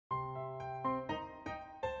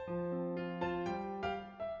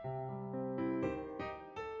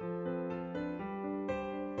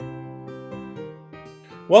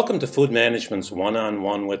Welcome to Food Management's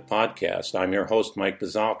One-on-One with podcast. I'm your host, Mike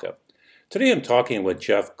Bazalka. Today I'm talking with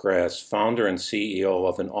Jeff Grass, founder and CEO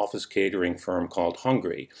of an office catering firm called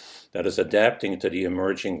Hungry that is adapting to the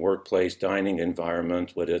emerging workplace dining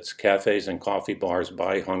environment with its Cafes and Coffee Bars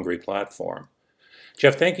by Hungry platform.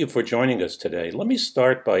 Jeff, thank you for joining us today. Let me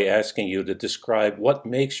start by asking you to describe what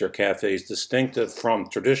makes your cafes distinctive from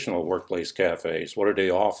traditional workplace cafes. What do they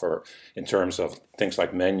offer in terms of things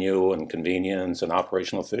like menu and convenience and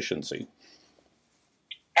operational efficiency?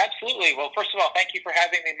 Absolutely. Well, first of all, thank you for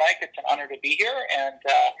having me, Mike. It's an honor to be here, and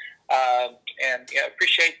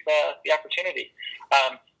appreciate the opportunity.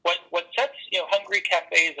 What sets Hungry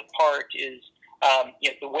Cafes apart is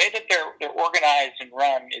the way that they're organized and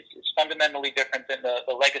run is fundamentally different than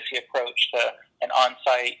the legacy approach to an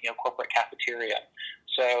on-site corporate cafeteria.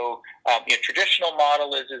 So traditional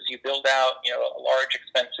model is you build out a large,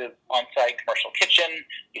 expensive on-site commercial kitchen.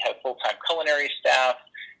 You have full-time culinary staff,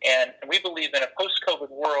 and we believe in a post-COVID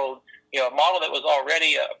world, a model that was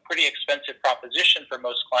already a pretty expensive proposition for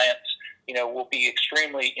most clients, will be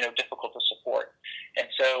extremely difficult to support. And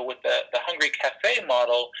so with the Hungry Cafe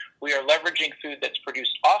model, we are leveraging food that's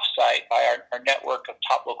produced off-site by our network of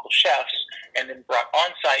top local chefs and then brought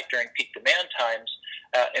on-site during peak demand times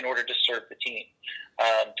in order to serve the team.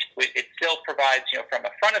 It still provides, from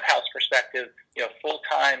a front of house perspective,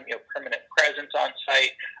 full-time, permanent presence on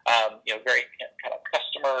site, very kind of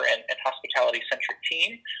customer and hospitality centric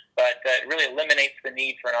team, but it really eliminates the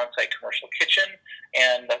need for an on-site commercial kitchen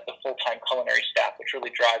and the full-time culinary staff, which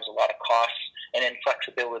really drives a lot of costs and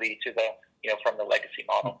inflexibility to from the legacy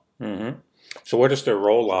model. Mm-hmm. So where does their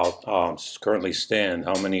rollout currently stand?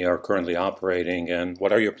 How many are currently operating, and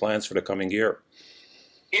what are your plans for the coming year?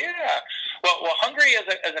 Yeah. Well, Hungry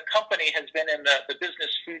as a company has been in the business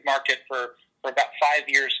food market for about 5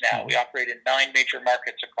 years now. We operate in 9 major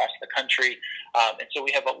markets across the country, and so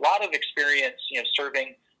we have a lot of experience,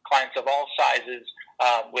 serving clients of all sizes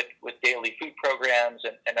with daily food programs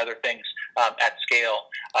and other things at scale.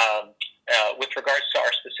 With regards to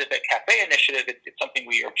our specific cafe initiative, it's something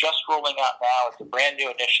we are just rolling out now. It's a brand new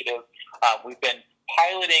initiative. We've been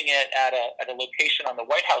piloting it at a location on the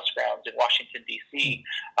White House grounds in Washington, D.C.,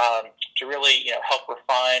 to really help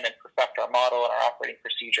refine and perfect our model and our operating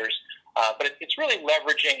procedures. But it's really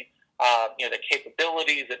leveraging the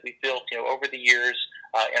capabilities that we've built over the years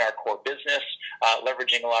in our core business,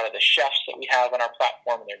 leveraging a lot of the chefs that we have on our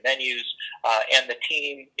platform and their menus, and the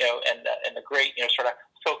team, and the great sort of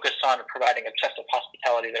focus on providing obsessive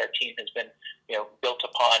hospitality that our team has been built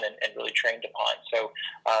upon and really trained upon. So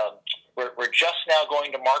we're just now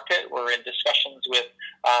going to market. We're in discussions with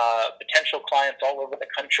potential clients all over the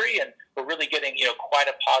country, and we're really getting quite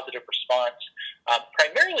a positive response,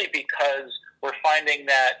 primarily because we're finding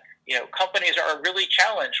that companies are really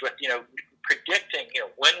challenged with predicting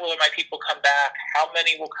when will my people come back, how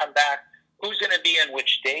many will come back, who's going to be in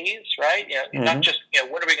which days, right? Mm-hmm. Not just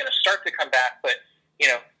when are we going to start to come back, but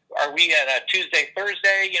are we at a Tuesday,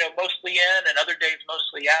 Thursday, mostly in, and other days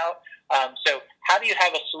mostly out? So how do you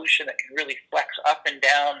have a solution that can really flex up and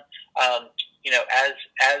down, as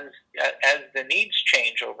the needs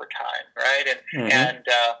change over time, right?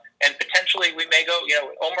 And potentially we may go,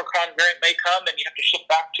 Omicron variant may come, and you have to shift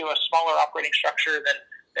back to a smaller operating structure than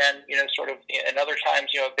sort of in other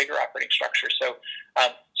times, a bigger operating structure. So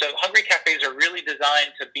Hungry Cafes are really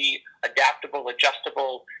designed to be adaptable,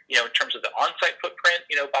 adjustable, in terms of the on-site footprint,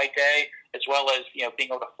 by day, as well as, being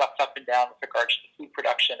able to flex up and down with regards to food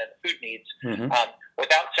production and food needs,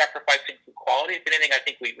 without sacrificing food quality. If anything, I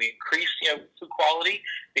think we increase, food quality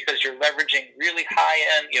because you're leveraging really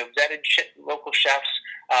high-end, vetted local chefs,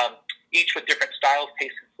 each with different styles,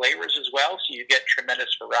 tastes, and flavors as well. So you get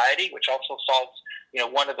tremendous variety, which also solves,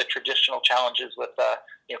 one of the traditional challenges with,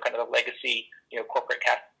 kind of the legacy, corporate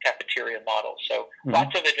cafeteria model. So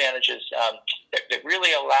lots of advantages that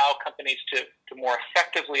really allow companies to more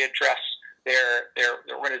effectively address their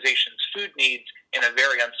organization's food needs in a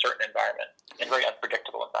very uncertain environment, and very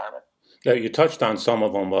unpredictable environment. Yeah, you touched on some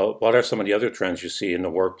of them. What are some of the other trends you see in the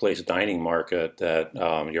workplace dining market that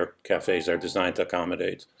your cafes are designed to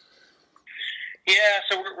accommodate? Yeah,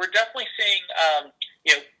 so we're definitely seeing,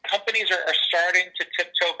 companies are starting to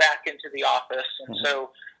tiptoe back into the office. And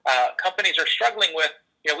so companies are struggling with,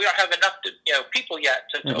 we don't have enough people yet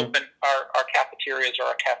to open our cafeterias or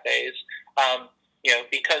our cafes,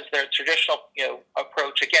 because their traditional,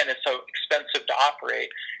 approach, again, is so expensive to operate.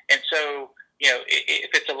 And so, if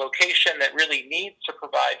it's a location that really needs to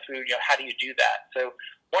provide food, how do you do that? So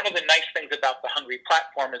one of the nice things about the Hungry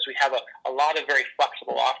platform is we have a lot of very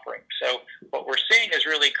flexible offerings. So what we're seeing is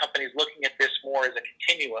really companies looking at this more as a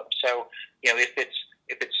continuum. So, if it's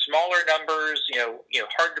if it's smaller numbers,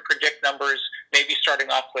 hard to predict numbers, maybe starting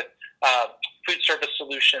off with food service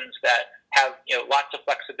solutions that have lots of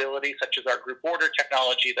flexibility, such as our group order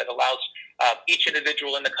technology that allows each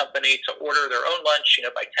individual in the company to order their own lunch,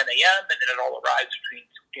 by 10 a.m. and then it all arrives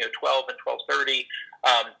between 12 and 12:30.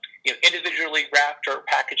 Individually wrapped or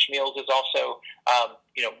packaged meals is also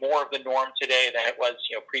more of the norm today than it was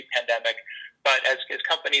pre-pandemic. But as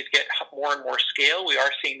companies get more and more scale, we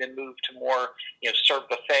are seeing them move to more served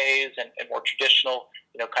buffets and more traditional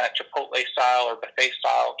kind of Chipotle style or buffet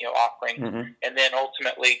style offerings. Mm-hmm. And then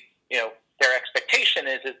ultimately their expectation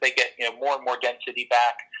is they get more and more density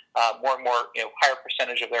back, more and more higher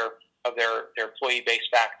percentage of their employee base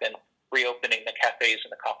back than reopening the cafes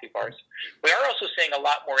and the coffee bars. We are also seeing a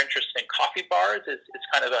lot more interest in coffee bars. It's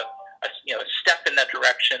kind of a step in that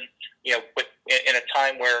direction, but in a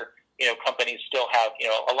time where companies still have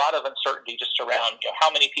a lot of uncertainty just around how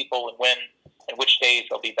many people and when and which days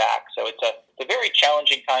they'll be back. So it's a very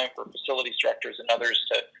challenging time for facilities directors and others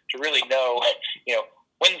to really know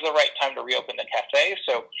when's the right time to reopen the cafe.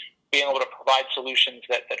 So being able to provide solutions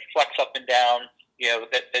that flex up and down,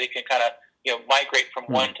 that it can kind of migrate from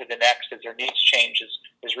one to the next as their needs change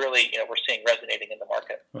is really, we're seeing resonating in the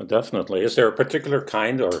market. Well, definitely. Is there a particular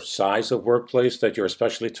kind or size of workplace that you're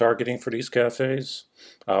especially targeting for these cafes?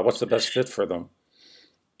 What's the best fit for them?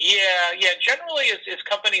 Yeah. Generally, as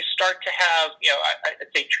companies start to have, I'd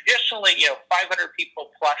say traditionally, 500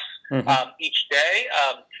 people plus each day.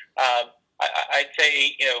 I'd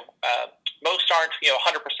say, most aren't,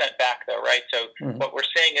 100% back though, right? So what we're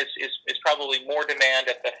seeing is probably more demand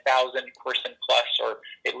at the 1,000 person plus, or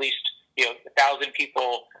at least 1,000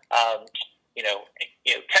 people,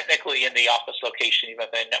 technically in the office location, even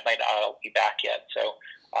if they might not all be back yet. So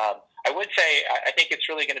I would say I think it's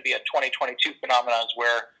really going to be a 2022 phenomenon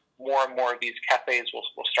where more and more of these cafes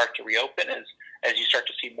will start to reopen as you start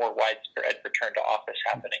to see more widespread return to office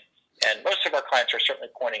happening. And most of our clients are certainly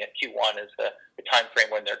pointing at Q1 as the time frame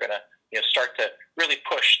when they're going to start to really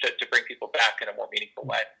push to bring people back in a more meaningful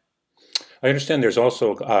way. I understand there's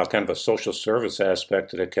also kind of a social service aspect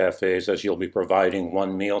to the cafes, as you'll be providing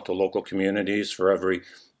one meal to local communities for every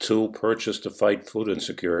 2 purchased to fight food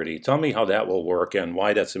insecurity. Tell me how that will work and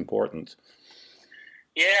why that's important.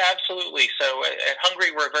 Yeah, absolutely. So at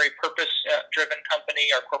Hungry, we're a very purpose-driven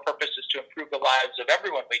company. Our core purpose is to improve the lives of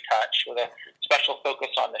everyone we touch, with a special focus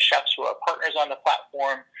on the chefs who are partners on the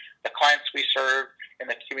platform, the clients we serve, and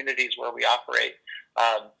the communities where we operate.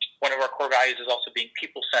 One of our core values is also being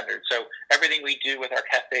people-centered. So everything we do with our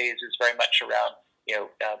cafes is very much around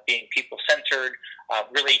being people-centered,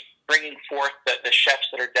 really bringing forth the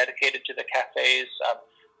chefs that are dedicated to the cafes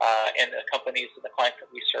and the companies and the clients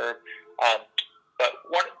that we serve. But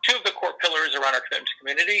two of the core pillars around our commitment to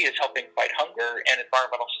community is helping fight hunger and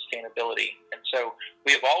environmental sustainability. And so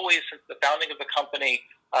we have always, since the founding of the company,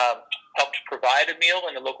 helped provide a meal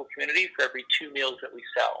in the local community for every 2 meals that we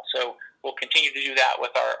sell. So we'll continue to do that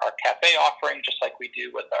with our cafe offering, just like we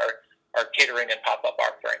do with our catering and pop-up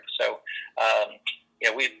offering. So,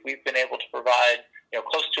 we've been able to provide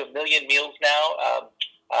close to 1 million meals now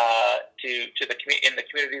in the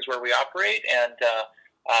communities where we operate, and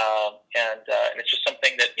it's just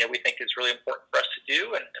something that we think is really important for us to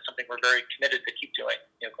do, and it's something we're very committed to keep doing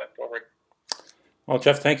going forward. Well,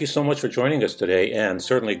 Jeff, thank you so much for joining us today, and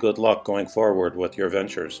certainly good luck going forward with your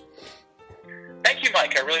ventures. Thank you,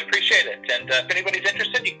 Mike. I really appreciate it. And if anybody's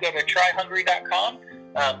interested, you can go to tryhungry.com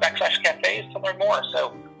 /cafes to learn more.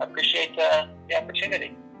 So I appreciate the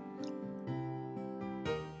opportunity.